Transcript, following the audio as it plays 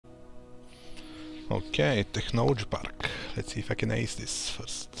Okay, Technology Park. Let's see if I can ace this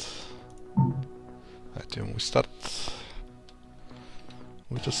first. Right, we start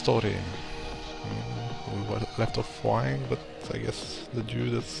with the story. We were left off flying, but I guess the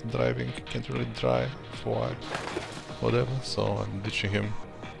dude that's driving can't really drive, fly, whatever, so I'm ditching him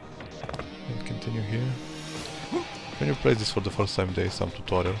and continue here. When you play this for the first time, there is some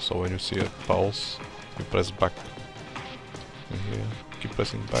tutorial, so when you see a pulse, you press back and here, keep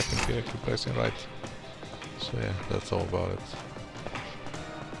pressing back and here, keep pressing right. So yeah, that's all about it.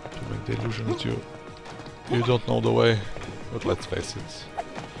 To make the illusion that you don't know the way, but let's face it,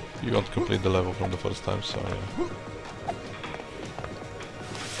 you won't complete the level from the first time, so yeah.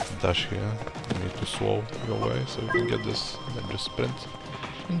 Dash here, you need to slow your way so you can get this, then just sprint.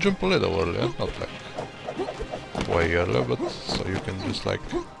 And jump a little earlier, not like way earlier, but so you can just like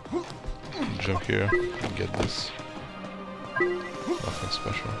jump here and get this. Nothing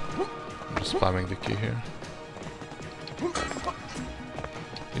special. I'm just spamming the key here.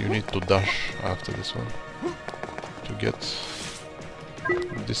 You need to dash after this one to get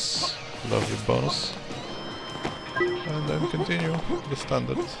this lovely bonus, and then continue the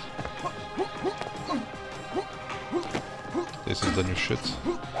standard. This is the new shit.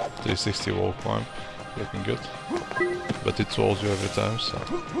 360 wall climb, looking good, but it trolls you every time, so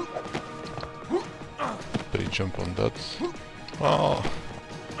pre-jump on that. Oh,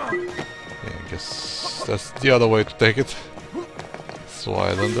 yeah, I guess that's the other way to take it.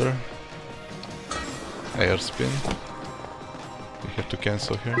 Slide under, air spin. You have to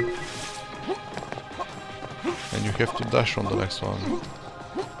cancel here, and you have to dash on the next one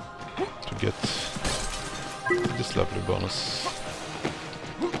to get this lovely bonus.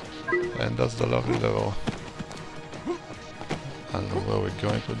 And that's the lovely level. I don't know where we're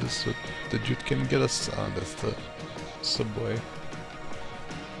going with this, but the dude can get us. That's the subway.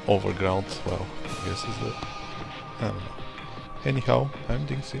 Overground, well, I guess is the... I don't know. Anyhow, I'm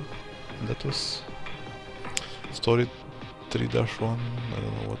DinXy, and that was story 3-1, I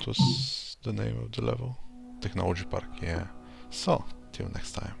don't know what was the name of the level. Technology Park, yeah. So, till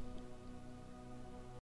next time.